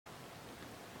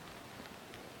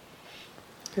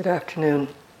Good afternoon.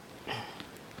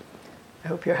 I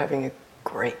hope you're having a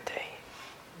great day.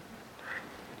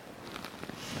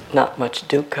 Not much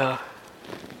dukkha,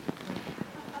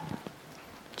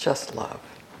 just love.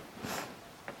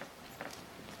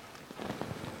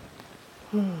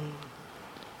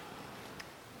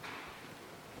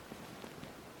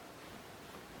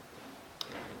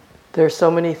 There are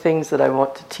so many things that I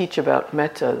want to teach about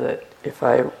metta that if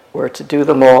I were to do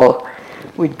them all,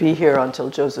 we'd be here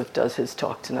until Joseph does his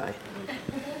talk tonight.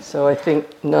 So I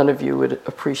think none of you would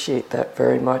appreciate that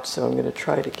very much, so I'm going to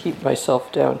try to keep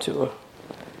myself down to a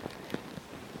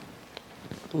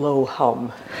low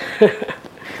hum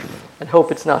and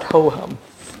hope it's not ho-hum.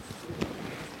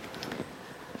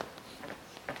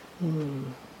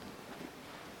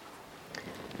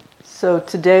 So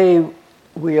today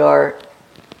we are...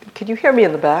 Can you hear me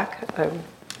in the back? I'm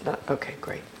not, okay,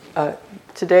 great.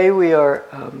 Today we are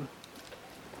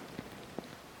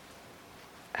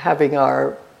having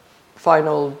our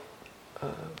final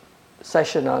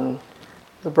session on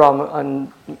the Brahma,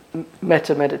 on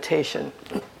metta meditation.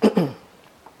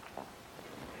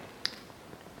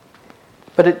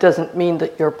 But it doesn't mean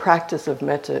that your practice of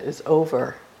metta is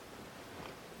over.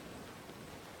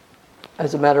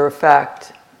 As a matter of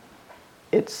fact,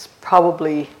 it's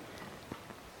probably,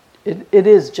 it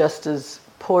is just as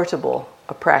portable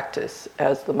a practice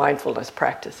as the mindfulness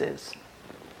practice is.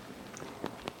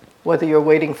 Whether you're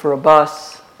waiting for a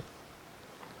bus,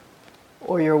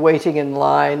 or you're waiting in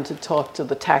line to talk to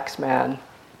the tax man,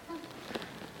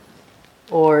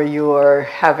 or you're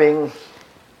having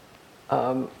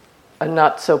a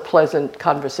not so pleasant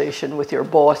conversation with your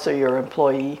boss or your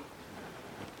employee,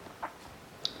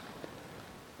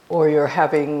 or you're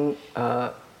having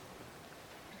a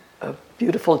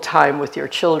beautiful time with your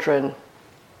children,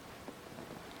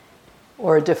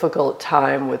 or a difficult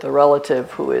time with a relative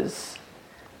who is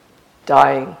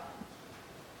dying.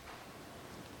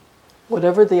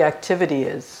 Whatever the activity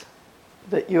is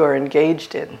that you are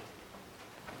engaged in,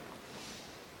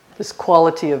 this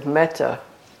quality of metta,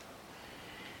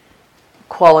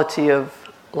 quality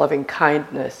of loving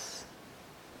kindness,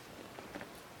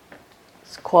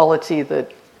 this quality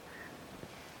that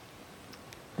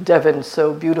Devin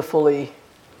so beautifully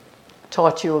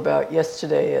taught you about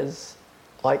yesterday as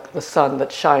like the sun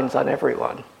that shines on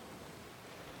everyone,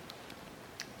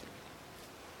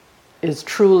 is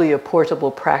truly a portable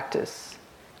practice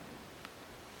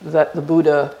that the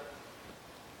Buddha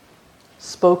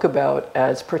spoke about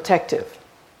as protective.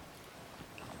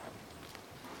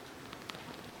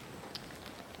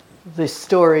 The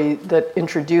story that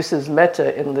introduces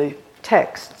metta in the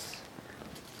texts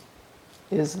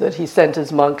is that he sent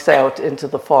his monks out into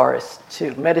the forest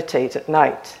to meditate at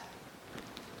night.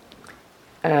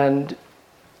 And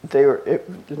in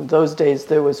those days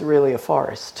there was really a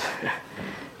forest.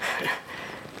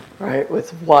 Right,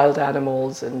 with wild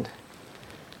animals, and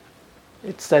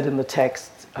it said in the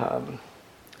text,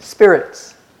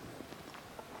 spirits.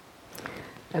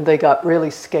 And they got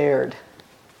really scared,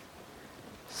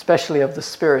 especially of the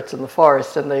spirits in the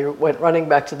forest, and they went running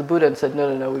back to the Buddha and said,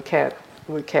 no, we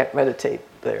can't meditate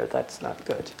there, that's not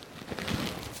good.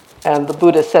 And the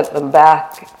Buddha sent them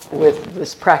back with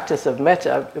this practice of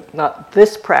metta, not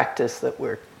this practice that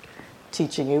we're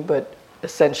teaching you, but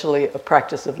essentially a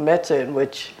practice of metta in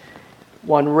which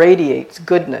one radiates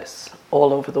goodness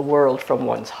all over the world from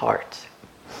one's heart.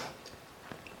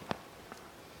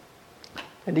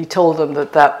 And he told them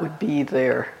that that would be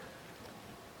their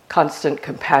constant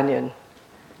companion,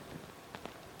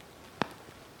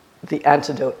 the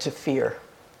antidote to fear.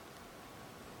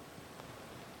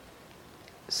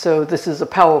 So this is a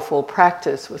powerful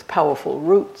practice with powerful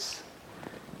roots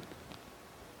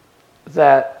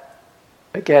that,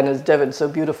 again, as Devin so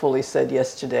beautifully said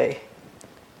yesterday,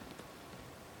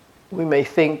 we may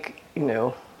think,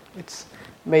 it's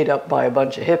made up by a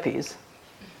bunch of hippies,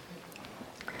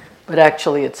 but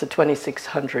actually it's a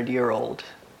 2,600-year-old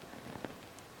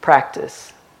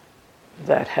practice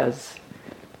that has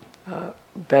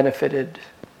benefited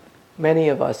many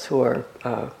of us who are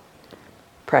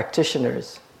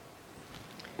practitioners.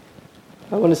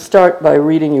 I want to start by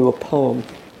reading you a poem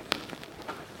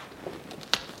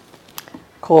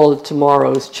called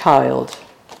Tomorrow's Child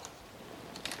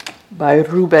by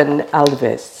Ruben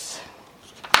Alves.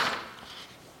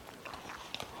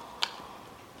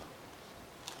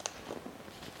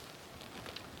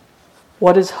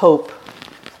 What is hope?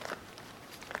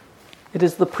 It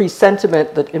is the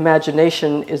presentiment that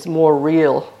imagination is more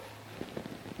real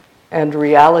and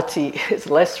reality is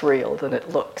less real than it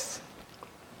looks.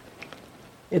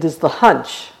 It is the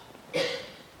hunch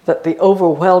that the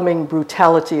overwhelming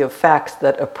brutality of facts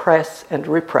that oppress and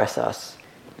repress us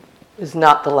is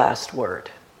not the last word.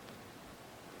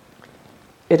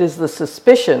 It is the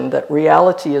suspicion that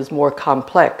reality is more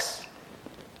complex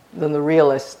than the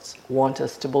realists want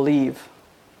us to believe.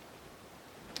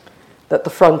 That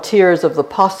the frontiers of the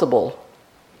possible,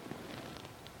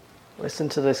 listen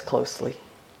to this closely,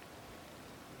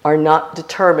 are not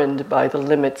determined by the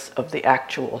limits of the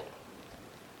actual.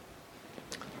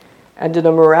 And in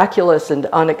a miraculous and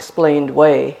unexplained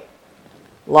way,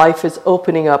 life is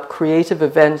opening up creative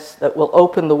events that will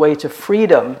open the way to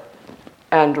freedom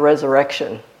and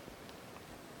resurrection.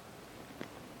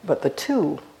 But the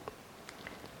two,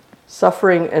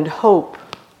 suffering and hope,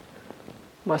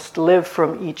 must live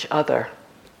from each other.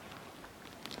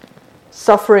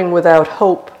 Suffering without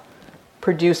hope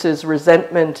produces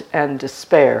resentment and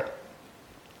despair.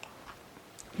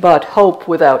 But hope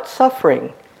without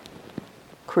suffering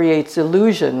creates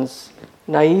illusions,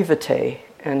 naivete,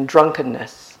 and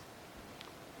drunkenness.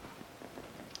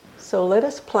 So let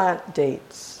us plant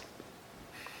dates,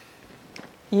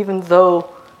 even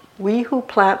though we who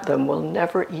plant them will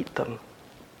never eat them.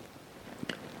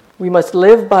 We must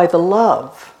live by the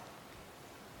love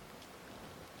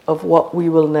of what we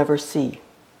will never see.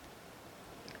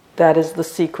 That is the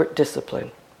secret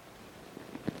discipline.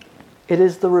 It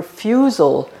is the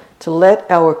refusal to let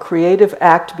our creative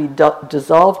act be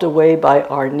dissolved away by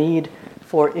our need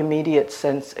for immediate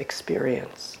sense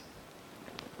experience.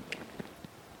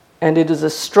 And it is a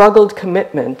struggled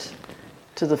commitment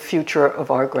to the future of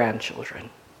our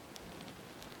grandchildren.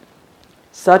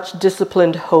 Such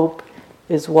disciplined hope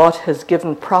is what has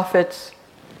given prophets,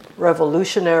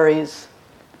 revolutionaries,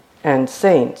 and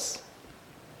saints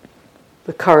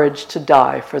the courage to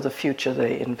die for the future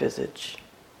they envisage.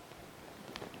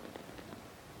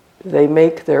 They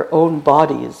make their own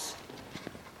bodies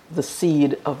the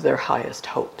seed of their highest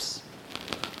hopes.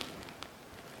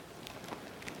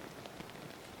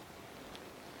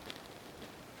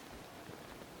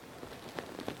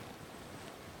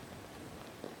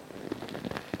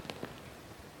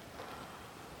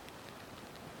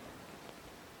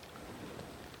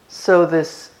 So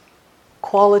this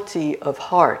quality of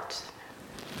heart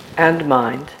and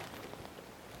mind,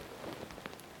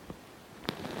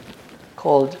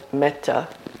 called Metta,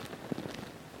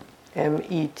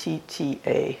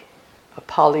 M-E-T-T-A, a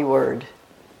Pali word,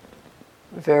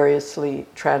 variously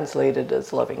translated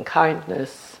as loving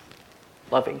kindness,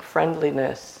 loving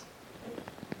friendliness,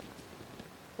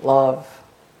 love,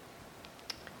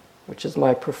 which is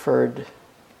my preferred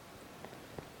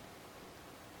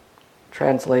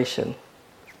translation.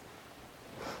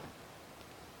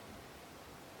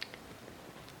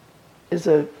 Is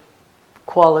a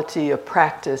quality, a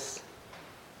practice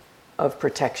of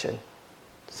protection,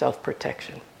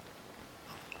 self-protection.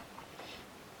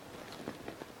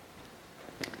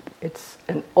 It's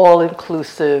an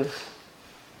all-inclusive,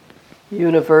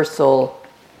 universal,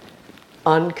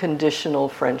 unconditional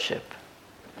friendship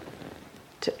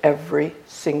to every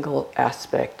single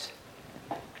aspect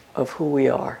of who we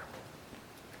are.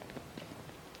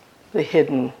 The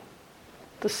hidden,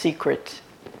 the secret,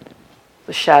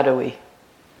 the shadowy.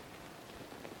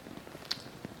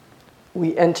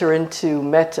 We enter into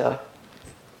Metta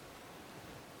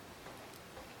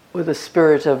with a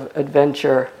spirit of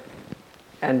adventure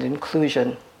and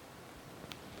inclusion.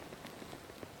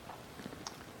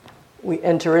 We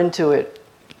enter into it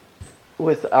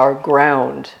with our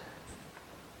ground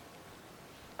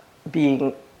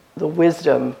being the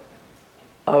wisdom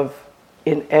of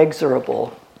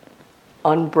inexorable,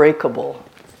 unbreakable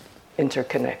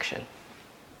interconnection.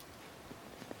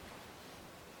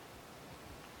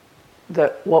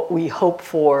 That what we hope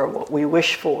for, what we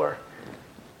wish for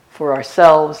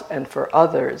ourselves and for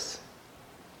others,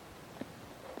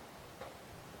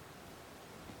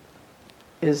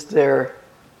 is their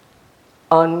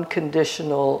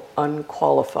unconditional,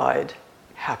 unqualified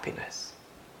happiness,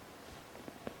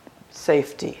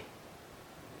 safety,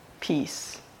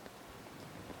 peace,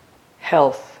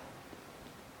 health,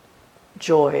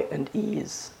 joy, and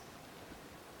ease.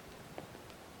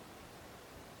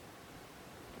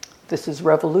 This is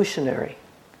revolutionary.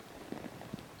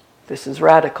 This is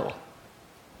radical.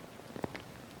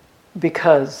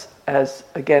 Because, as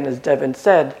Devin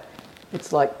said,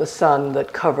 it's like the sun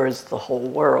that covers the whole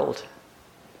world.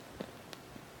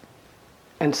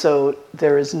 And so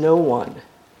there is no one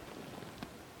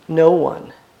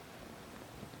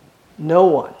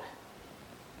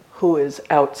who is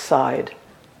outside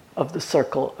of the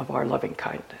circle of our loving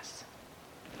kindness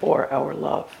or our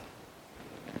love.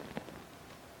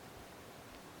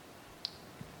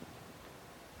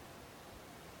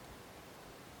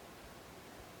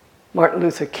 Martin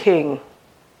Luther King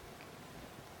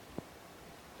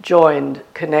joined,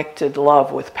 connected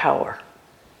love with power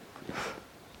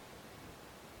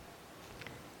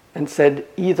and said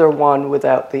either one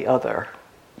without the other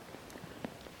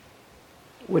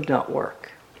would not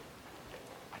work.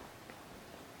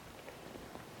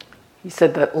 He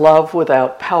said that love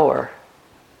without power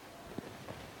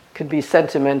could be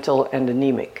sentimental and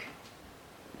anemic,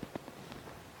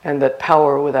 and that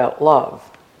power without love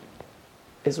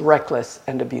is reckless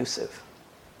and abusive.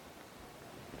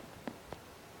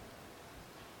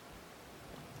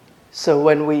 So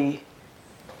when we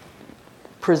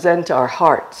present our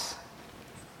hearts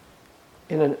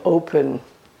in an open,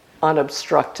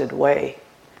 unobstructed way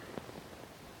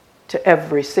to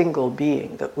every single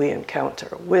being that we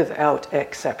encounter, without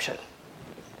exception,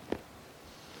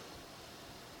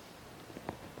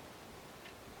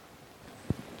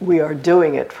 we are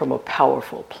doing it from a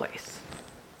powerful place.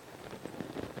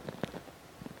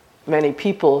 Many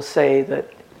people say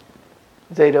that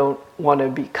they don't want to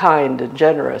be kind and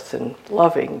generous and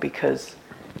loving because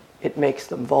it makes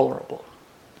them vulnerable.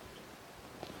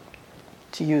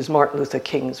 To use Martin Luther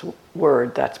King's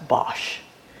word, that's bosh.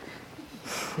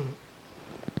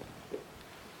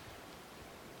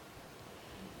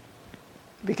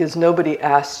 Because nobody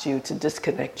asked you to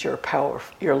disconnect your power,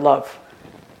 your love,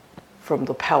 from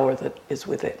the power that is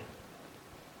within.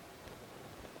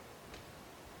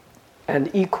 And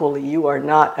equally, you are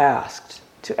not asked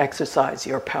to exercise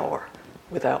your power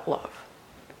without love.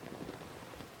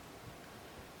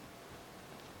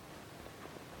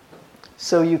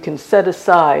 So you can set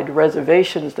aside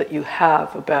reservations that you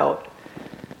have about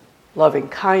loving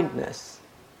kindness,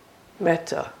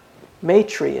 metta,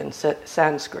 maitri in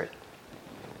Sanskrit,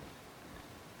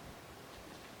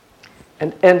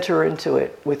 and enter into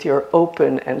it with your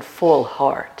open and full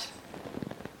heart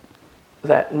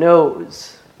that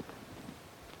knows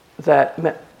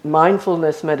that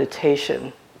mindfulness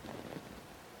meditation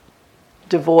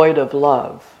devoid of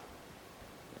love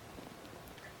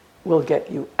will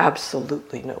get you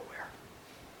absolutely nowhere.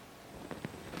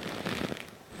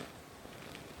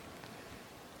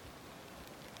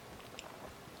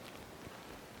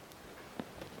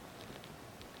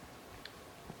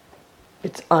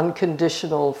 It's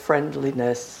unconditional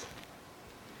friendliness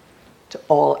to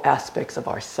all aspects of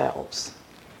ourselves.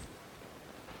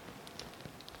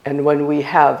 And when we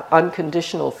have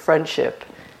unconditional friendship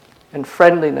and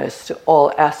friendliness to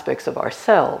all aspects of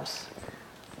ourselves,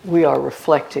 we are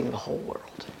reflecting the whole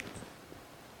world.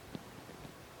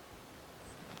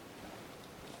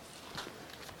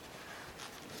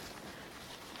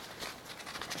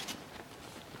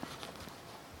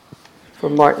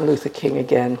 From Martin Luther King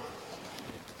again.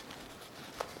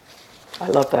 I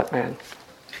love that man.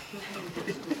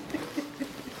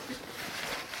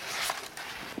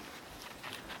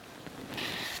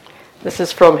 This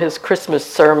is from his Christmas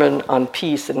sermon on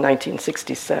peace in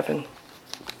 1967.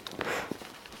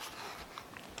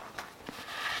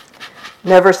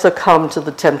 Never succumb to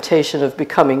the temptation of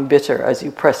becoming bitter as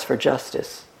you press for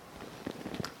justice.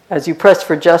 As you press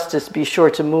for justice, be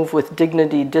sure to move with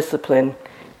dignity, discipline,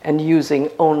 and using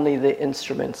only the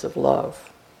instruments of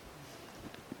love.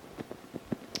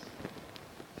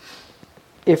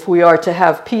 If we are to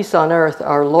have peace on earth,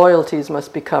 our loyalties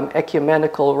must become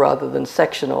ecumenical rather than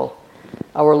sectional.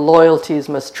 Our loyalties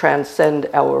must transcend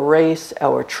our race,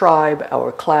 our tribe,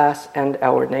 our class, and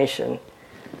our nation.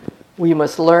 We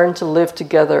must learn to live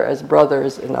together as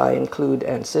brothers, and I include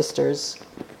and sisters,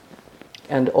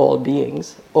 and all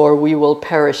beings, or we will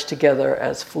perish together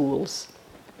as fools.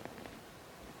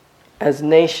 As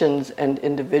nations and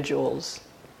individuals,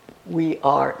 we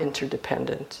are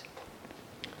interdependent.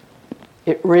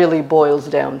 It really boils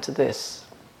down to this,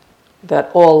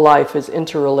 that all life is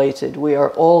interrelated. We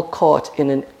are all caught in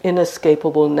an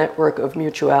inescapable network of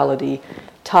mutuality,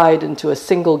 tied into a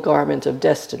single garment of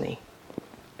destiny.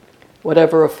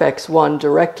 Whatever affects one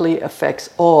directly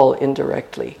affects all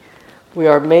indirectly. We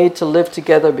are made to live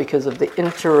together because of the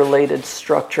interrelated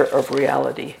structure of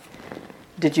reality.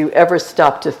 Did you ever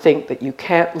stop to think that you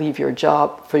can't leave your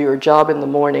job in the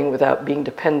morning without being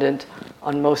dependent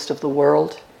on most of the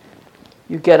world?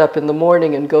 You get up in the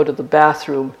morning and go to the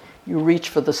bathroom, you reach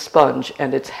for the sponge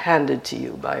and it's handed to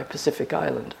you by a Pacific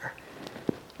Islander.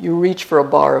 You reach for a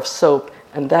bar of soap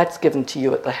and that's given to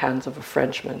you at the hands of a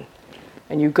Frenchman.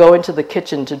 And you go into the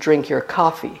kitchen to drink your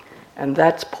coffee and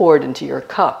that's poured into your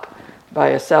cup by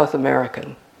a South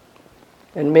American.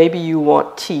 And maybe you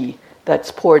want tea that's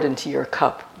poured into your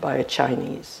cup by a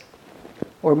Chinese.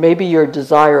 Or maybe you're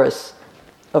desirous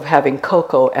of having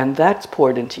cocoa and that's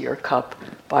poured into your cup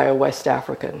by a West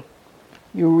African.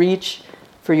 You reach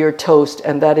for your toast,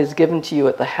 and that is given to you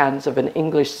at the hands of an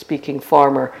English-speaking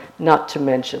farmer, not to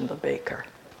mention the baker.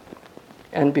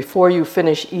 And before you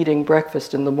finish eating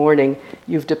breakfast in the morning,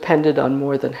 you've depended on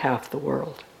more than half the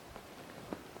world.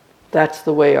 That's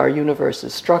the way our universe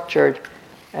is structured,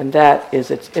 and that is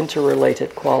its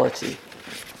interrelated quality.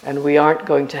 And we aren't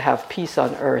going to have peace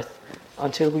on earth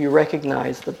until we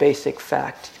recognize the basic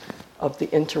fact of the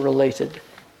interrelated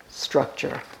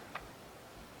structure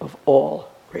of all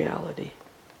reality.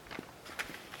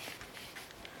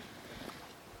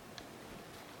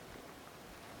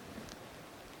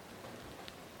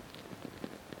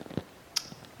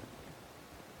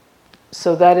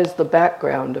 So that is the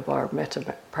background of our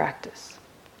metta practice.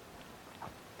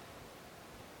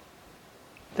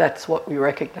 That's what we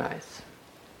recognize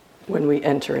when we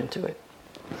enter into it.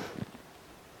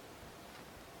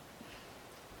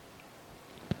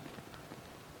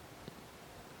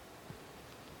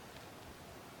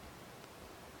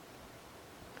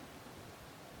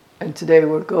 And today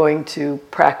we're going to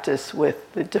practice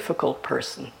with the difficult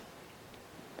person.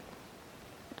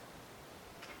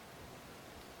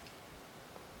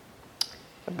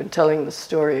 I've been telling the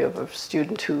story of a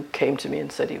student who came to me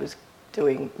and said he was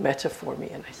doing metta for me,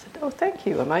 and I said, "Oh, thank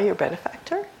you. Am I your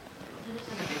benefactor?"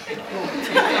 You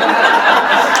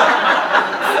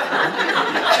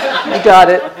got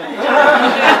it.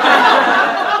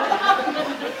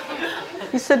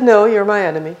 He said, "No, you're my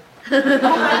enemy.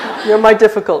 You're my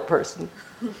difficult person."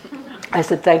 I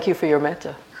said, "Thank you for your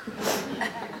metta."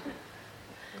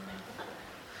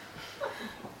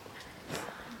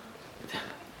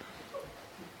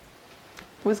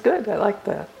 It was good. I liked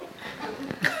that.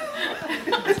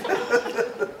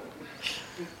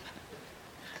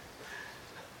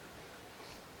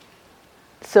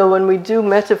 So when we do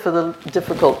metta for the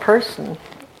difficult person,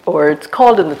 or it's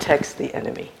called in the text the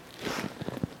enemy,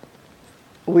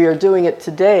 we are doing it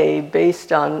today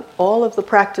based on all of the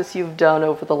practice you've done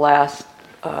over the last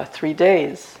 3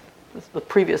 days, the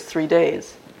previous 3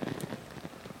 days,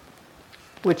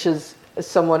 which is,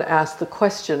 someone asked the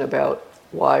question about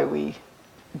why we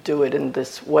do it in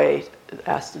this way,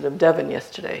 asked it of Devin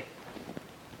yesterday.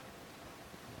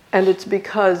 And it's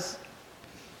because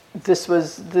the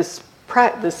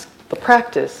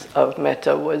practice of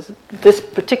metta was this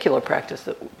particular practice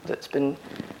that's been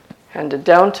handed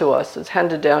down to us. It's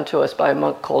handed down to us by a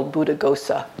monk called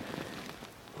Buddhaghosa,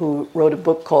 who wrote a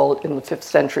book in the 5th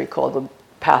century called The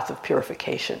Path of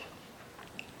Purification.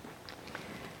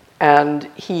 And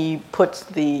he puts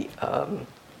the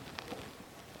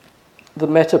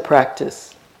metta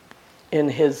practice in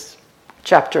his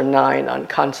chapter 9 on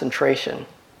concentration,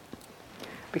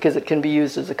 because it can be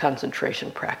used as a concentration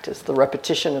practice, the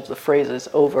repetition of the phrases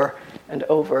over and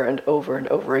over and over and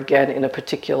over again in a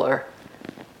particular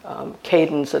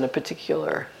cadence and a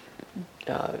particular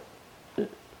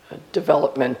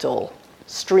developmental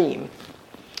stream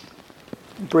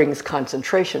brings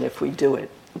concentration if we do it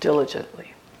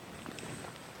diligently.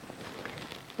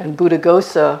 And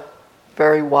Buddhaghosa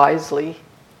very wisely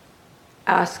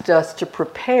asked us to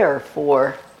prepare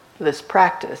for this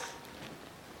practice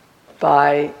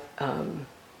by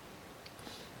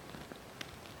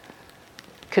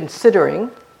considering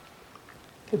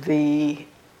the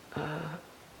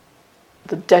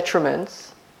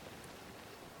detriments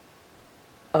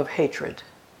of hatred.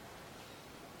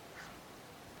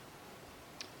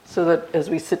 So that as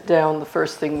we sit down, the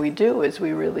first thing we do is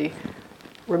we really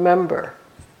remember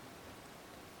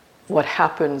what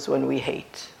happens when we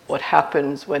hate, what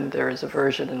happens when there is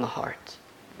aversion in the heart.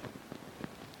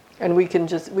 And we can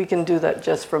do that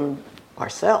just from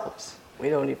ourselves. We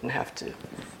don't even have to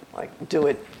do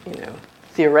it,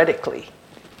 theoretically.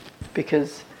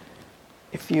 Because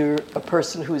if you're a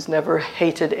person who's never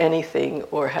hated anything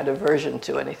or had aversion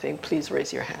to anything, please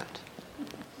raise your hand.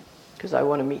 Because I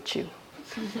want to meet you.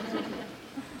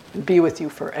 Be with you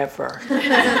forever.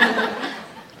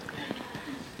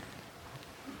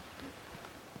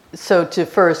 So to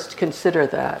first consider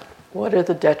that. What are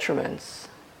the detriments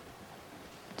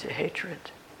to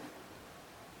hatred?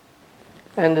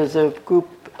 And as a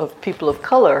group of people of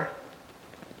color,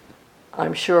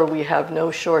 I'm sure we have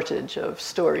no shortage of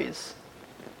stories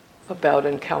about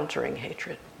encountering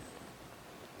hatred,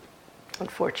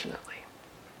 unfortunately.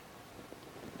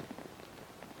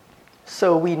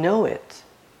 So we know it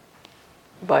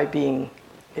by being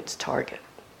its target.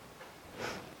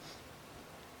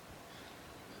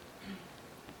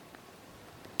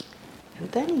 And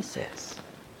then he says,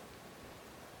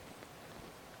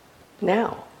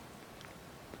 now,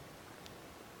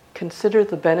 consider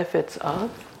the benefits of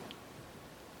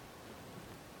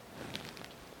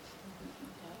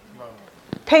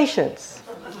patience.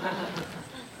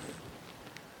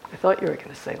 thought you were going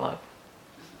to say love.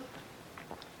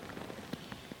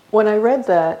 When I read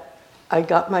that, I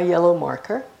got my yellow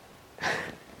marker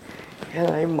and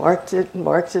I marked it and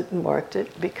marked it and marked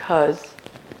it because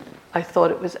I thought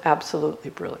it was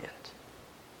absolutely brilliant.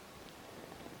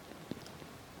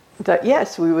 That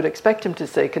yes, we would expect him to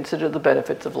say, consider the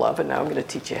benefits of love, and now I'm going to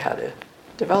teach you how to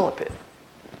develop it.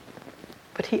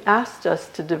 But he asked us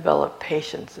to develop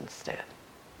patience instead.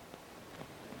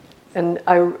 And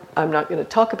I'm not going to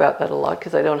talk about that a lot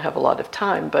because I don't have a lot of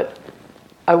time, but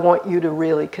I want you to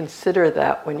really consider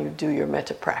that when you do your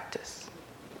metta practice.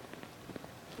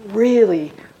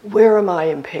 Really, where am I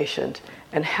impatient,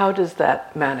 and how does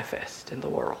that manifest in the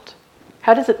world?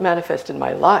 How does it manifest in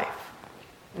my life,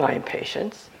 my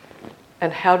impatience?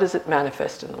 And how does it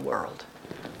manifest in the world?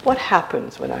 What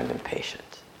happens when I'm impatient?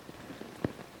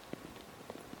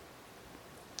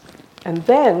 And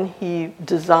then he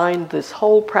designed this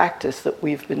whole practice that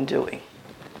we've been doing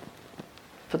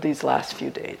for these last few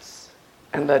days,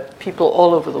 and that people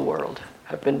all over the world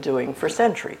have been doing for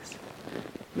centuries,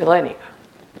 millennia.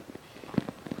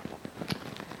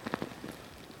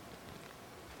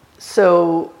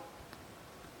 So,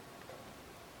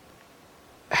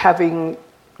 having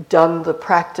done the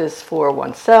practice for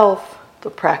oneself,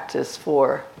 the practice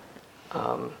for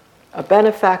a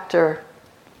benefactor,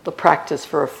 the practice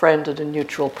for a friend and a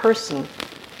neutral person,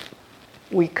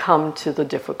 we come to the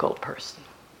difficult person.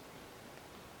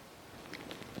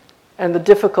 And the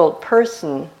difficult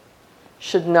person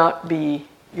should not be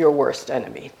your worst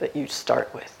enemy that you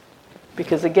start with.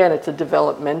 Because again, it's a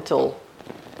developmental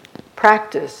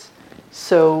practice,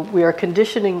 so we are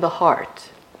conditioning the heart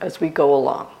as we go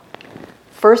along.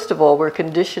 First of all, we're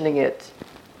conditioning it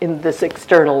in this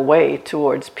external way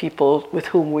towards people with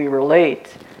whom we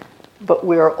relate. But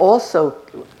we are also,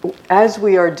 as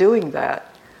we are doing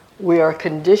that, we are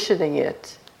conditioning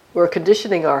it, we're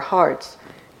conditioning our hearts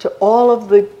to all of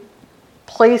the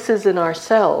places in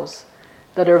ourselves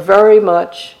that are very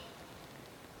much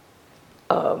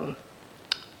a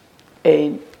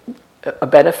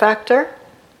benefactor,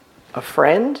 a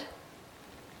friend,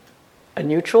 a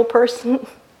neutral person,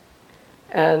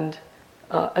 and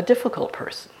a difficult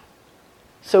person.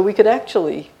 So we could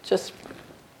actually just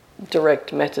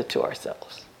direct metta to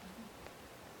ourselves,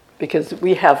 because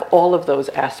we have all of those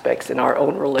aspects in our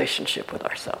own relationship with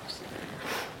ourselves.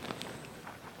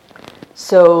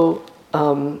 So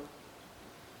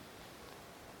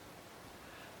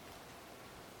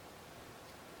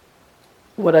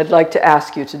what I'd like to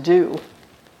ask you to do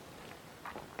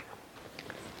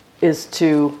is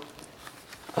to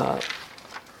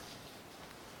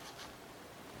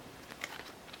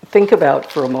think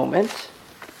about for a moment.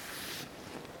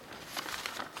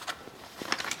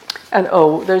 And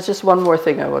there's just one more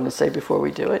thing I want to say before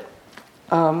we do it.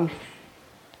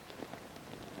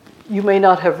 You may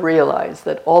not have realized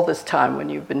that all this time when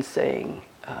you've been saying,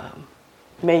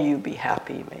 may you be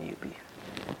happy, may you be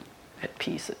at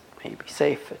peace, may you be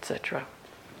safe, etc.,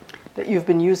 that you've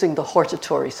been using the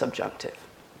hortatory subjunctive,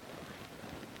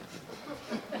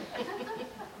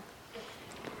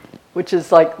 which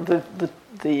is like the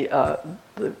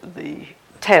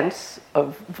tense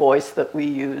of voice that we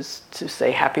use to say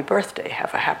happy birthday,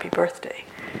 have a happy birthday.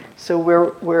 So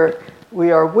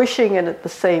we are wishing and at the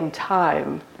same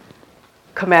time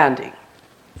commanding,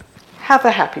 have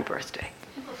a happy birthday.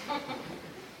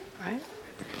 Right?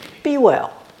 Be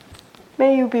well.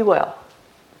 May you be well.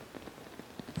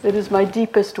 It is my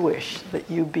deepest wish that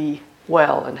you be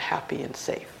well and happy and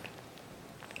safe.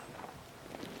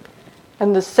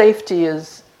 And the safety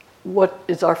is what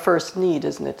is our first need,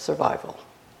 isn't it? Survival.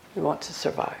 We want to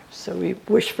survive, so we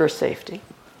wish for safety.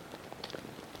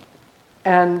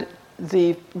 And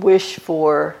the wish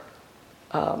for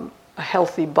a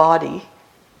healthy body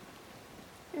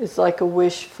is like a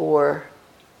wish for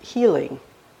healing.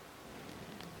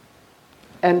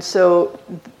 And so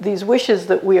these wishes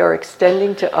that we are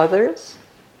extending to others,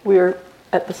 we are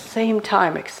at the same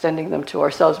time extending them to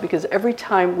ourselves, because every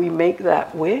time we make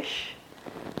that wish,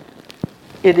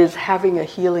 it is having a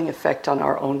healing effect on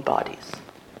our own bodies.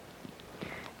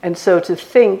 And so to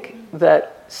think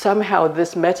that somehow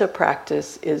this metta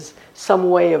practice is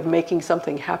some way of making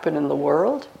something happen in the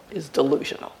world is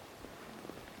delusional.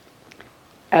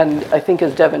 And I think,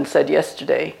 as Devin said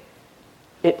yesterday,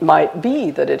 it might be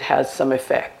that it has some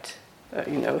effect.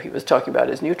 He was talking about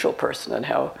his neutral person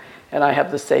and I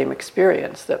have the same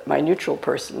experience, that my neutral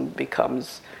person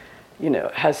becomes,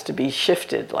 has to be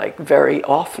shifted like very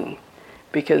often,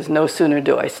 because no sooner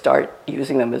do I start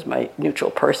using them as my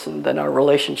neutral person than our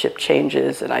relationship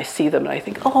changes, and I see them and I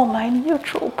think, oh, my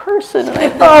neutral person,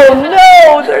 and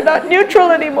oh no, they're not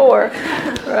neutral anymore,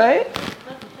 right?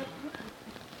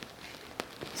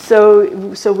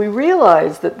 so we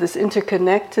realize that this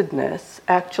interconnectedness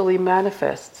actually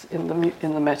manifests in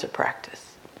the metta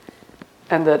practice,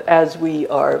 and that as we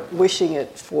are wishing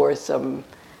it for some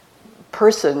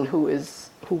person who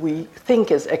we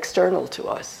think is external to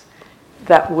us,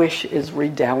 that wish is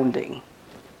redounding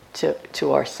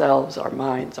to ourselves, our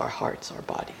minds, our hearts, our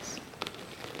bodies.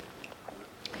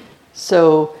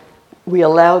 So we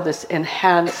allow this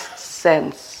enhanced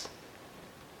sense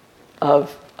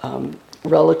of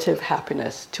relative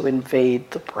happiness to invade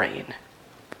the brain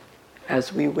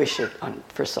as we wish it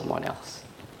for someone else.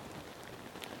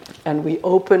 And we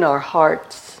open our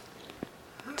hearts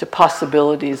to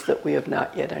possibilities that we have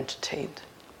not yet entertained.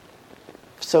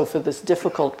 So for this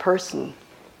difficult person,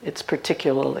 it's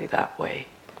particularly that way.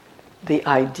 The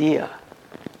idea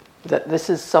that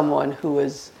this is someone who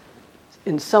is,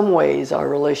 in some ways, our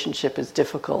relationship is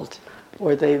difficult,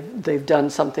 or they've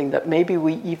done something that maybe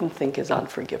we even think is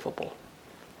unforgivable.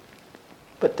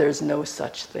 But there's no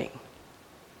such thing.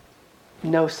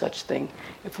 No such thing.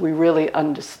 If we really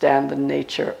understand the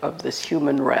nature of this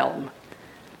human realm,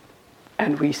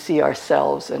 and we see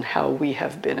ourselves and how we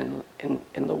have been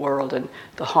in the world and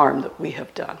the harm that we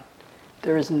have done,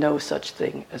 there is no such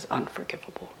thing as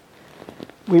unforgivable.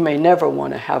 We may never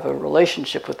want to have a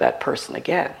relationship with that person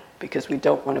again because we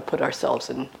don't want to put ourselves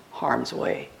in harm's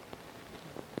way.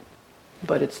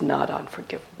 But it's not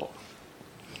unforgivable.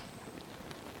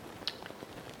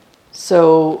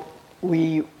 So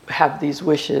we have these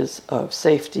wishes of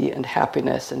safety and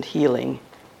happiness and healing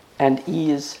and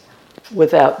ease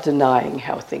without denying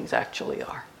how things actually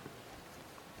are.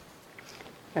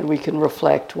 And we can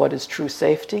reflect what is true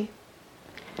safety.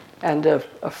 And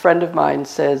a friend of mine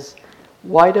says,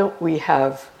 why don't we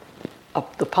have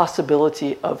the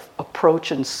possibility of approach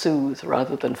and soothe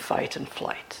rather than fight and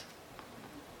flight?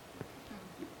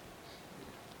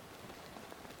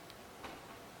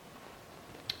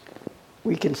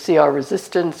 We can see our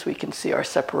resistance, we can see our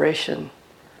separation,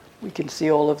 we can see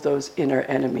all of those inner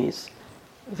enemies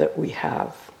that we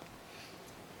have.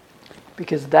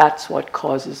 Because that's what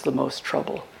causes the most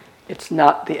trouble. It's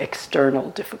not the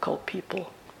external difficult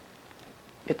people.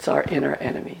 It's our inner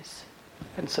enemies.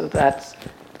 And so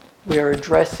we are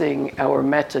addressing our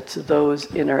metta to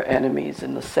those inner enemies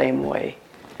in the same way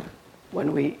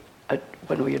when we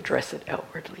address it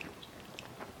outwardly.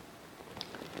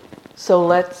 So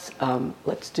let's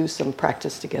do some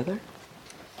practice together.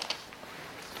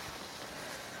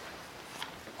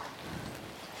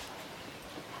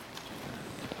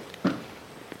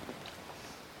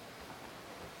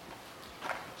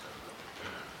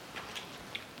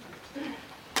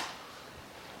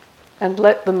 And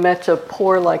let the metta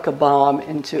pour like a balm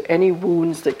into any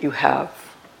wounds that you have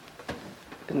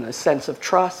in the sense of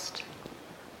trust.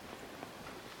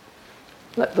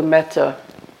 Let the metta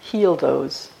heal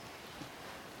those.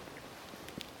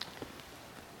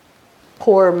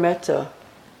 Pour metta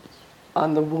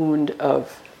on the wound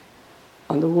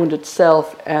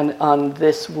itself and on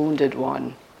this wounded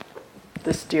one,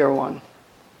 this dear one,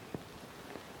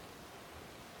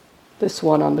 this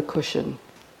one on the cushion.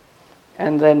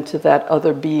 And then to that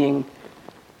other being,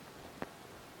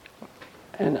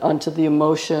 and onto the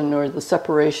emotion or the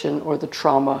separation or the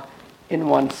trauma in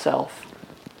oneself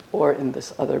or in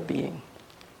this other being.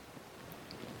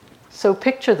 So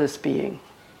picture this being.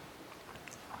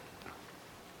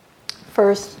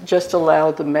 First, just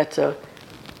allow the metta,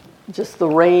 just the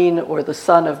rain or the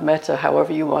sun of metta,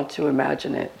 however you want to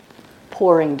imagine it,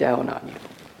 pouring down on you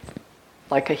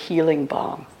like a healing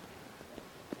balm.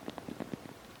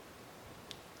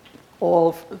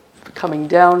 All coming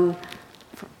down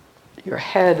your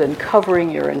head and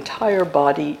covering your entire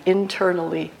body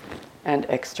internally and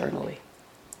externally.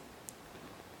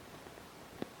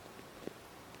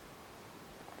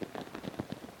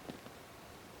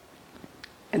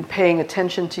 And paying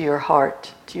attention to your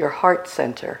heart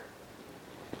center,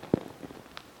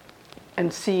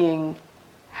 and seeing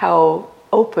how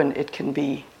open it can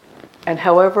be, and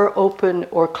however open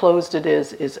or closed it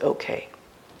is okay.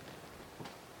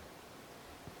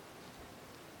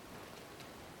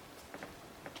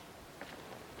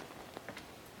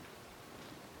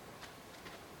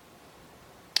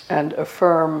 And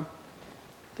affirm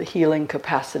the healing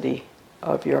capacity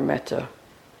of your metta.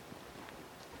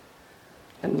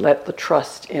 And let the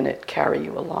trust in it carry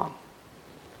you along.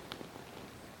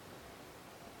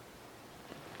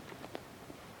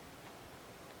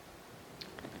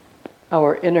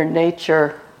 Our inner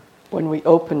nature, when we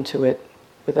open to it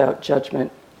without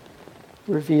judgment,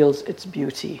 reveals its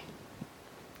beauty.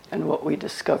 And what we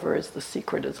discover is the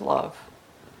secret is love.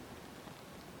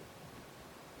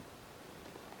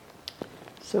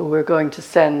 So we're going to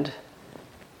send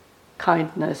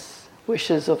kindness,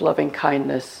 wishes of loving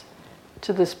kindness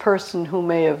to this person who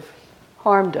may have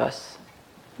harmed us,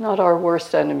 not our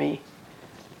worst enemy,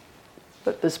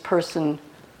 but this person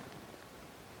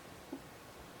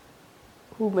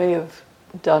who may have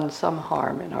done some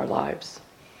harm in our lives.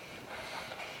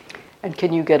 And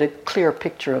can you get a clear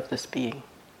picture of this being?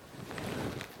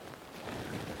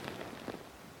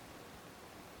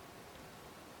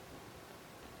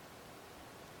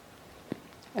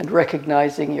 And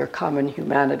recognizing your common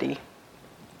humanity.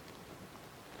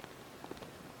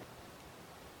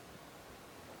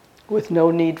 With no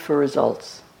need for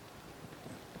results.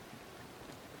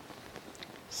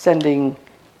 Sending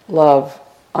love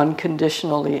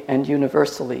unconditionally and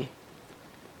universally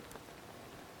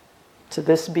to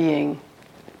this being,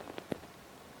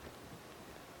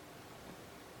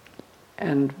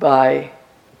 and by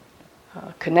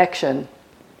connection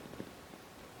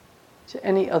to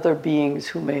any other beings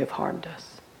who may have harmed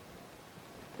us.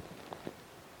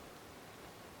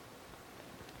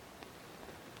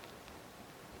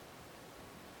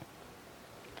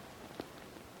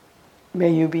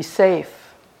 May you be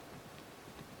safe,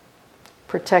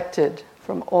 protected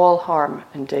from all harm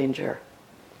and danger.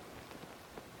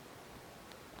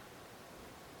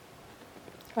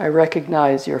 I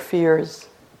recognize your fears,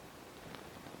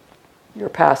 your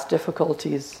past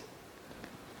difficulties,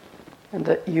 and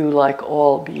that you, like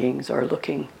all beings, are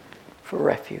looking for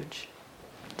refuge,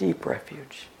 deep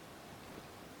refuge.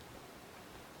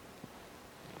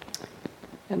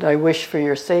 And I wish for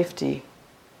your safety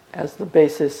as the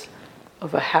basis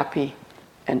of a happy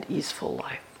and easeful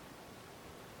life.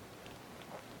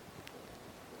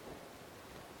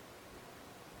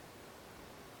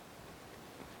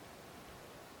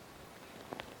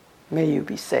 May you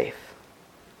be safe,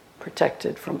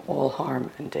 protected from all harm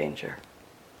and danger.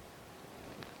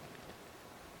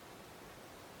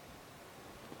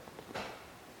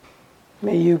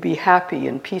 May you be happy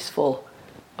and peaceful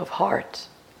of heart.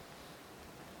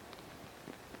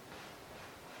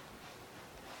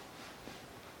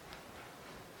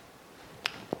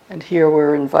 And here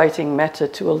we're inviting Metta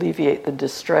to alleviate the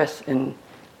distress in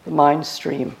the mind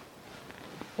stream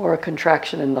or a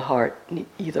contraction in the heart,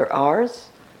 either ours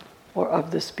or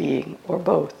of this being, or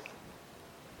both.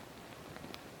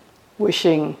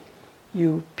 Wishing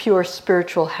you pure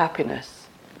spiritual happiness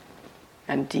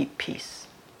and deep peace.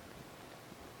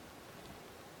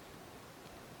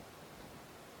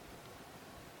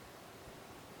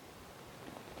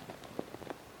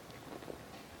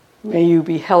 May you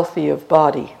be healthy of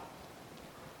body.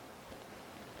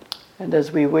 And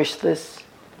as we wish this,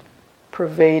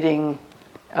 pervading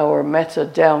our metta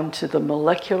down to the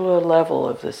molecular level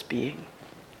of this being,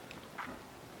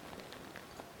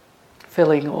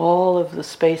 filling all of the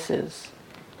spaces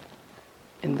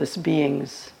in this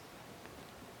being's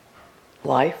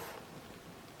life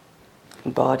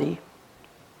and body,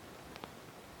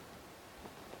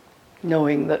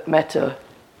 knowing that metta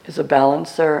is a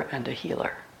balancer and a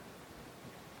healer.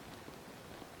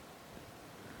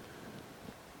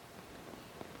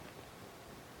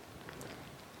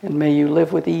 And may you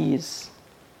live with ease,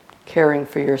 caring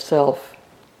for yourself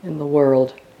in the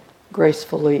world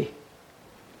gracefully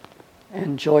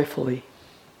and joyfully.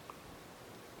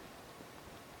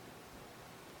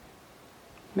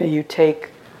 May you take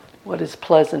what is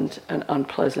pleasant and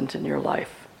unpleasant in your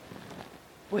life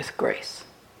with grace.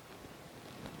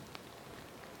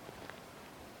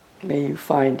 May you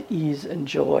find ease and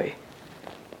joy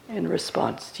in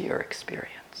response to your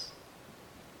experience.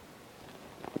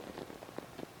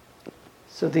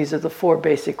 So these are the 4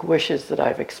 basic wishes that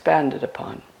I've expanded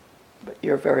upon, but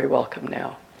you're very welcome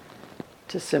now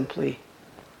to simply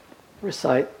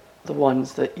recite the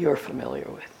ones that you're familiar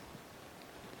with.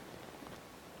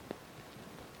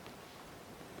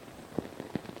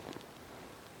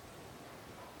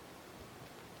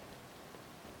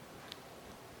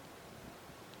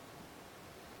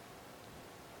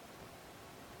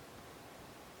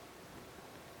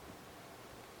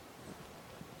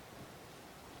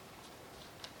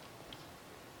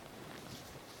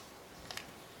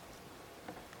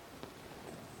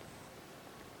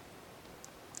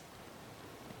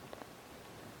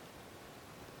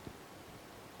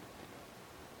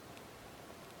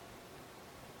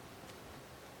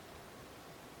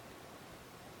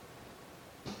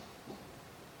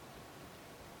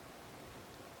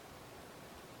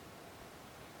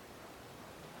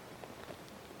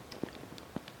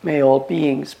 May all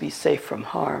beings be safe from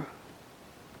harm.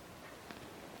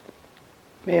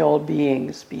 May all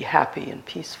beings be happy and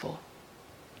peaceful.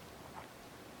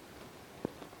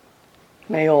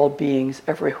 May all beings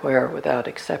everywhere without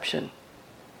exception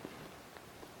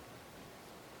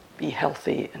be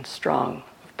healthy and strong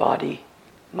of body,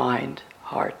 mind,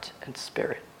 heart, and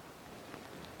spirit.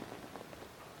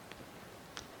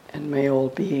 And may all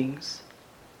beings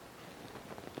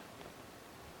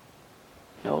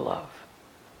know love.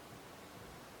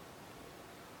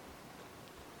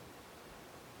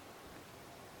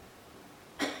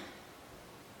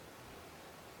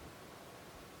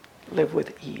 Live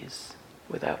with ease,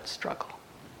 without struggle.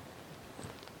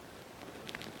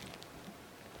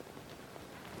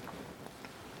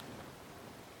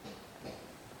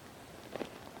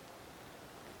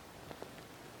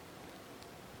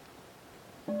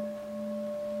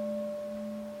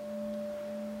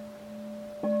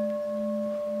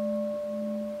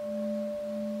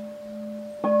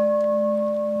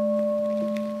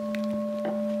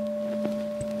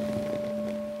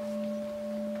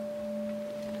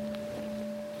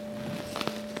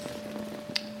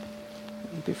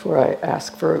 Before I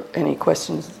ask for any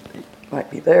questions that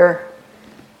might be there,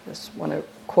 I just want to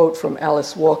quote from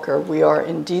Alice Walker: "We are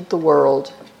indeed the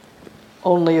world,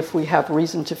 only if we have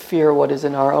reason to fear what is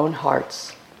in our own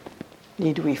hearts,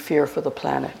 need we fear for the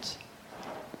planet.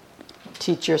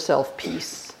 Teach yourself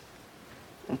peace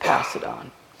and pass it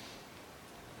on."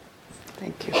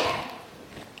 Thank you.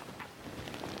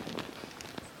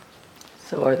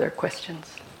 So are there questions?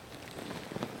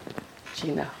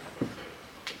 Gina.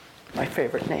 My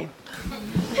favorite name.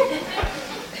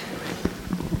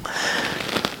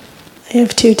 I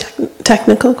have two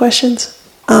technical questions.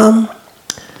 On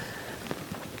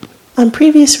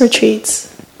previous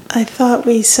retreats, I thought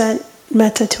we sent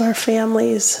Metta to our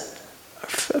families,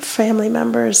 family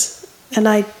members, and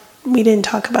we didn't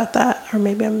talk about that, or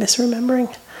maybe I'm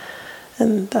misremembering.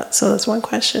 So that's one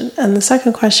question. And the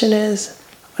second question is,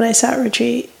 when I sat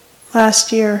retreat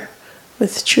last year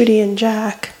with Trudy and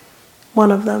Jack, one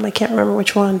of them, I can't remember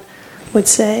which one, would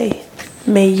say,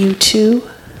 "May you too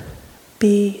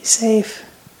be safe.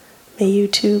 May you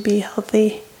too be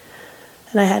healthy."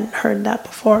 And I hadn't heard that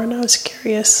before, and I was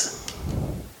curious.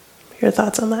 Your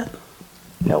thoughts on that?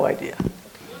 No idea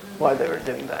why they were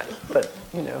doing that. But,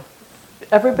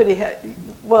 everybody had,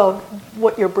 well,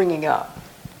 what you're bringing up,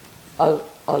 I'll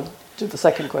do the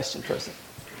second question first.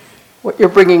 What you're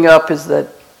bringing up is that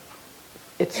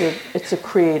it's a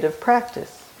creative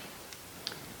practice.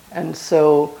 And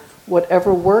so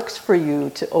whatever works for you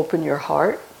to open your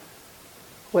heart,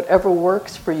 whatever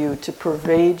works for you to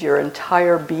pervade your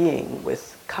entire being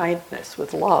with kindness,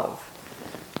 with love,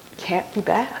 can't be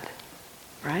bad,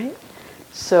 right?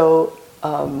 So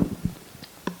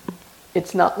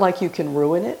it's not like you can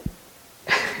ruin it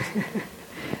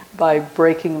by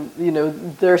breaking,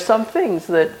 there are some things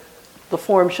that the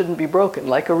form shouldn't be broken,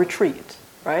 like a retreat,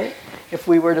 right? If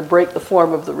we were to break the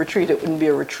form of the retreat, it wouldn't be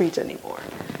a retreat anymore.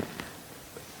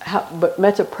 But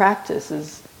metta practice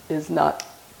is not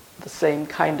the same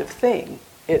kind of thing.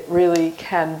 It really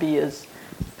can be as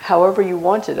however you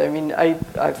want it. I mean,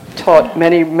 I've taught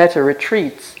many metta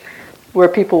retreats where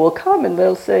people will come and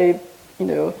they'll say,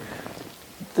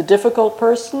 the difficult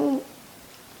person,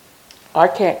 I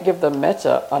can't give them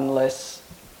metta unless,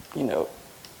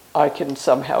 I can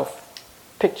somehow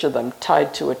picture them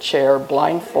tied to a chair,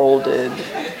 blindfolded,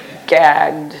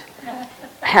 gagged,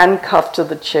 handcuffed to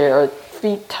the chair,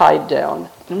 feet tied down.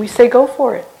 And we say, go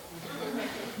for it.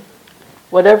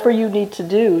 Whatever you need to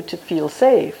do to feel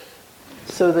safe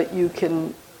so that you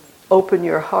can open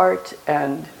your heart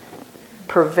and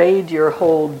pervade your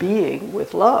whole being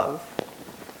with love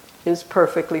is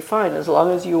perfectly fine, as long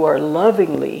as you are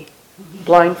lovingly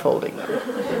blindfolding them,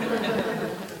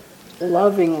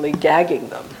 lovingly gagging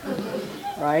them,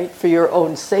 right? For your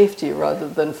own safety rather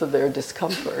than for their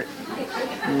discomfort.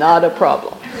 Not a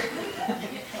problem.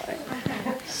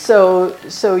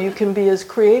 So you can be as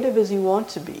creative as you want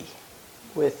to be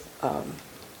with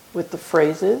the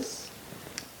phrases.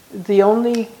 The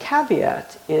only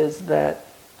caveat is that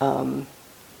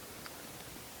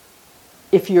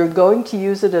if you're going to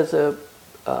use it as a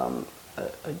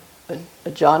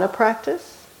jhana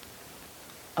practice,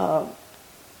 a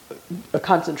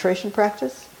concentration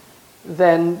practice,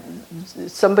 then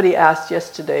somebody asked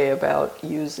yesterday about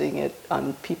using it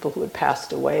on people who had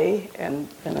passed away, and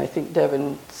I think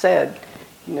Devin said,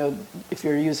 if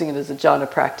you're using it as a jhana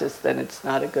practice, then it's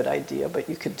not a good idea, but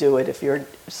you could do it if you're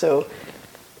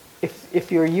if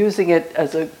you're using it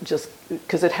as just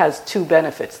because it has two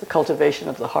benefits, the cultivation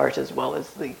of the heart as well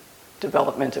as the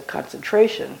development of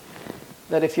concentration,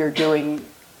 that if you're doing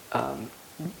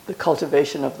the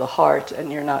cultivation of the heart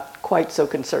and you're not quite so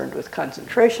concerned with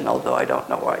concentration, although I don't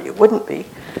know why you wouldn't be,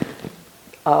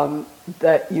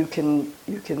 that you can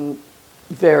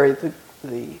vary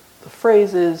the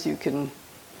phrases, you can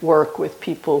work with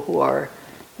people who are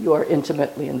you are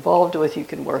intimately involved with. You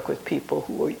can work with people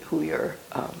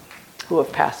who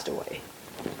have passed away.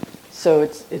 So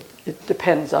it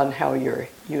depends on how you're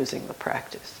using the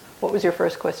practice. What was your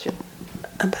first question?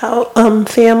 About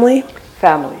family.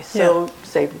 Family. So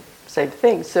same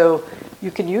thing. So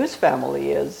you can use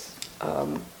family as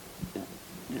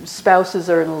spouses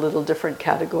are in a little different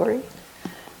category.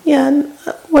 Yeah, and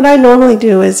what I normally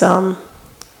do is,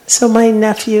 so my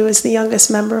nephew is the youngest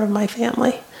member of my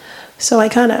family. So I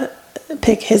kind of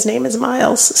pick, his name is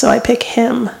Miles, so I pick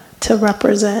him to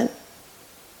represent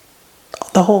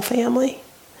the whole family.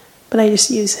 But I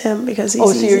just use him because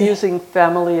he's easy. So you're using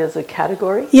family as a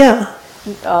category? Yeah.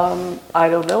 I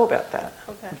don't know about that.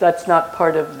 Okay. That's not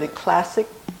part of the classic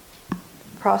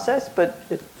process, but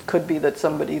it could be that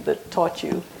somebody that taught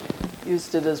you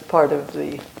used it as part of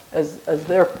as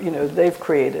their, they've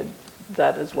created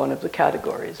that as one of the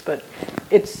categories. But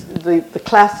it's the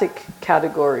classic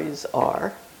categories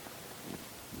are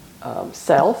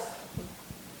self,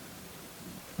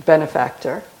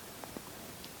 benefactor,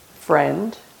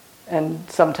 friend, and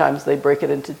sometimes they break it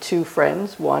into two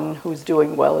friends, one who's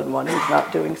doing well and one who's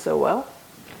not doing so well,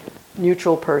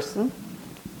 neutral person,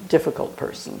 difficult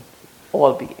person,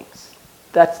 all beings.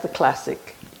 That's the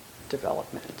classic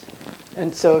development.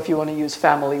 And so if you want to use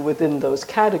family within those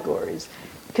categories,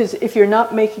 because if you're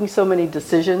not making so many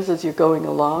decisions as you're going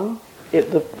along,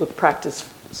 the practice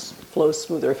flows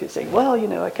smoother. If you're saying, well,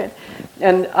 I can't.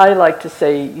 And I like to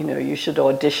say, you should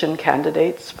audition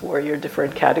candidates for your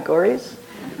different categories,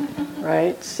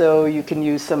 right? So you can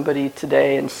use somebody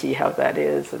today and see how that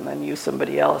is, and then use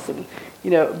somebody else. And,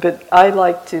 but I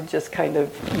like to just kind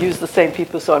of use the same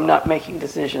people so I'm not making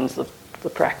decisions. The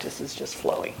practice is just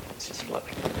flowing. It's just flowing.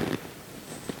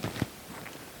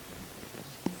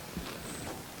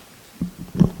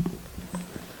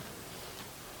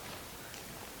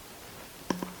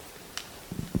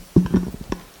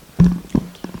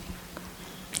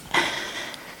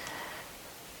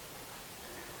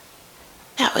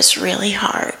 That was really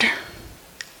hard.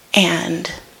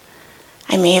 And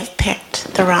I may have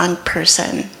picked the wrong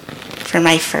person for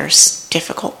my first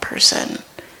difficult person.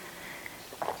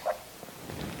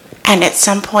 And at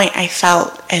some point I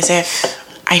felt as if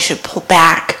I should pull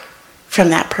back from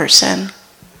that person.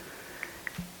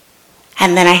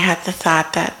 And then I had the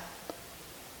thought that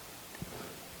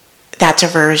that's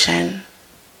aversion.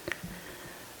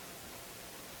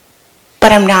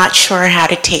 But I'm not sure how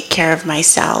to take care of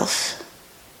myself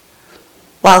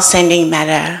while sending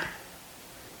metta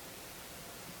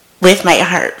with my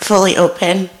heart fully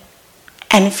open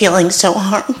and feeling so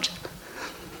harmed.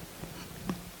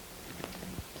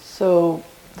 So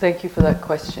thank you for that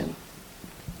question.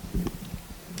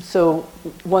 So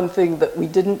one thing that we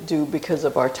didn't do because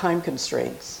of our time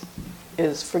constraints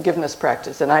is forgiveness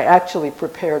practice. And I actually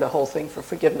prepared a whole thing for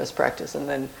forgiveness practice and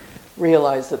then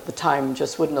realized that the time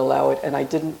just wouldn't allow it, and I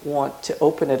didn't want to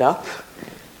open it up.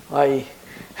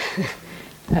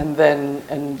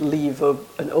 And leave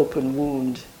an open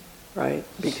wound, right?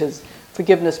 Because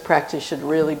forgiveness practice should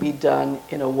really be done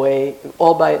in a way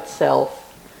all by itself,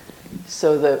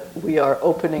 so that we are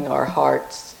opening our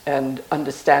hearts and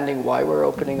understanding why we're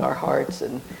opening our hearts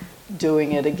and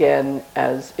doing it again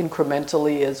as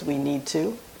incrementally as we need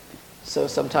to. So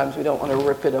sometimes we don't want to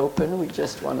rip it open, we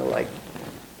just want to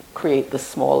create the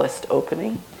smallest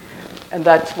opening. And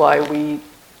that's why we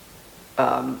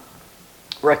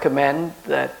recommend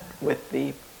that with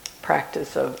the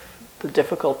practice of the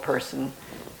difficult person,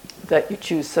 that you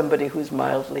choose somebody who's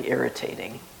mildly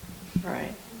irritating,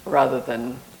 right? Rather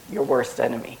than your worst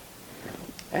enemy.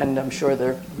 And I'm sure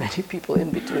there are many people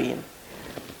in between.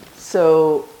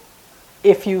 So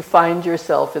if you find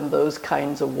yourself in those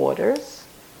kinds of waters,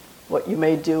 what you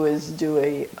may do is do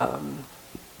a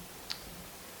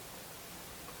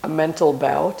mental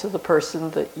bow to the person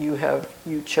that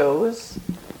you chose,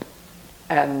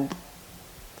 and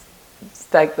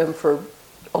thank them for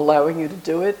allowing you to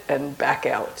do it, and back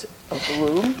out of the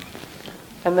room,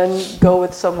 and then go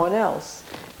with someone else.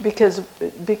 Because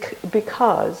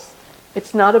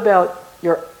it's not about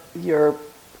your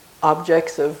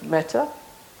objects of metta,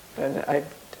 and I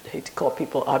hate to call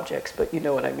people objects, but you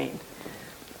know what I mean.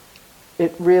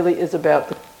 It really is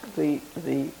about the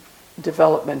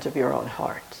development of your own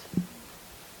heart.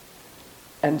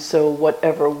 And so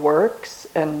whatever works,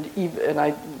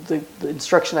 the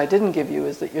instruction I didn't give you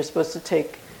is that you're supposed to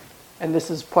take, and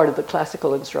this is part of the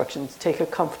classical instructions, take a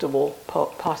comfortable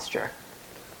posture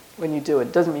when you do it.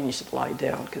 It doesn't mean you should lie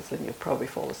down, because then you'll probably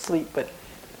fall asleep, but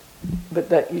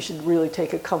that you should really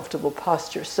take a comfortable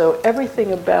posture. So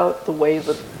everything about the way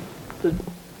that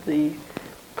the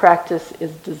practice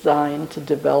is designed to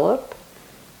develop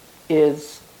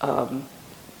is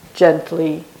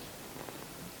gently,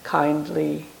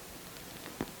 kindly,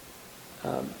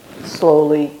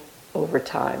 slowly over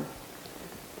time,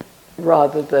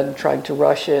 rather than trying to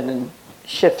rush in and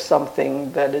shift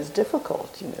something that is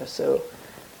difficult, So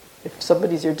if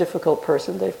somebody's your difficult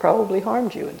person, they've probably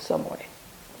harmed you in some way.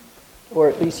 Or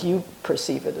at least you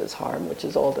perceive it as harm, which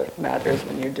is all that matters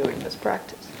when you're doing this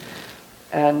practice.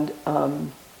 And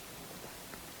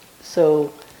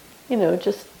so,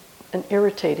 just an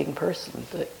irritating person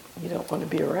that you don't want to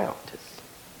be around is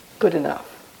good enough.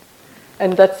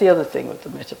 And that's the other thing with the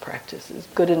metta practice, is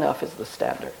good enough is the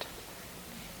standard,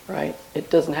 right? It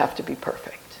doesn't have to be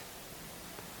perfect.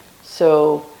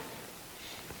 So,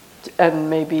 and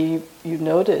maybe you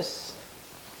notice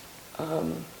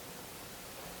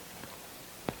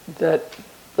that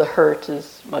the hurt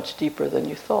is much deeper than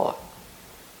you thought,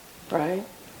 right?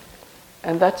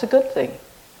 And that's a good thing,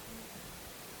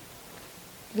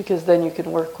 because then you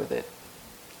can work with it.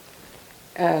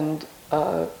 And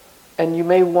you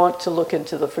may want to look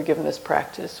into the forgiveness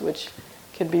practice, which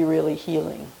can be really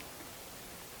healing.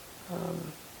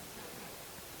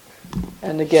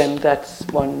 And again, that's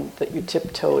one that you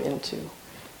tiptoe into.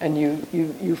 And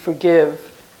you forgive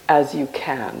as you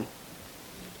can.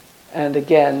 And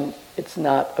again, it's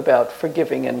not about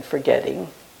forgiving and forgetting,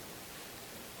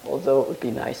 although it would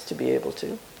be nice to be able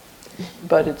to.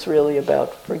 But it's really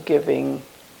about forgiving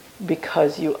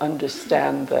because you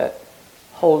understand that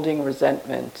holding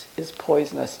resentment is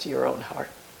poisonous to your own heart.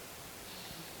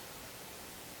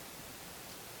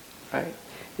 Right?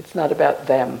 It's not about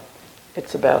them.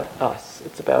 It's about us.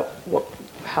 It's about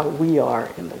how we are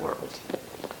in the world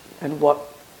and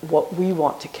what we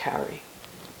want to carry.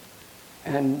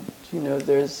 And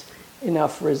there's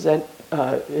enough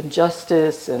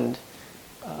injustice and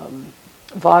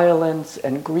violence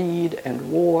and greed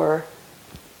and war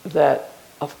that,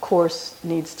 of course,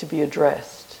 needs to be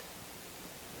addressed,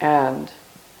 and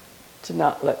to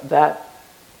not let that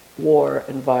war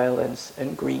and violence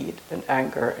and greed and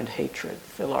anger and hatred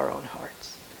fill our own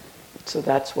hearts. So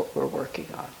that's what we're working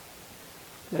on.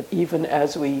 That even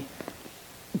as we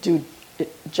do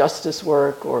justice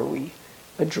work or we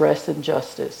address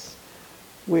injustice,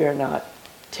 we are not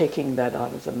taking that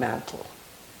on as a mantle.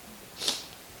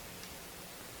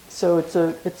 So it's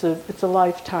a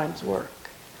lifetime's work,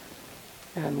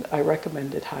 and I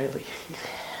recommend it highly.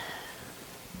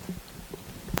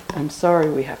 I'm sorry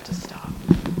we have to stop.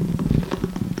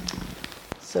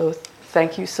 So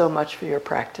thank you so much for your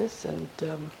practice, and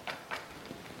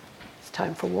it's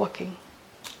time for walking.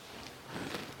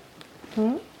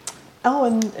 Oh,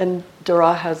 and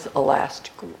Dara has a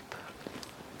last group.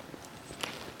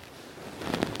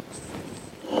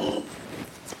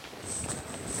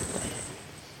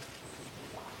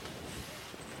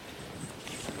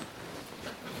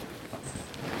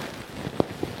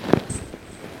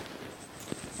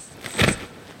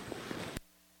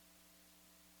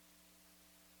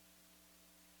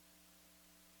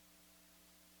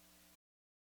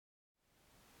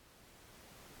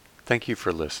 Thank you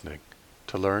for listening.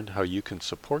 To learn how you can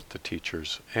support the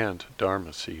teachers and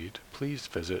Dharma Seed, please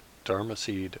visit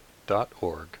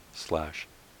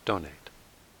dharmaseed.org/donate.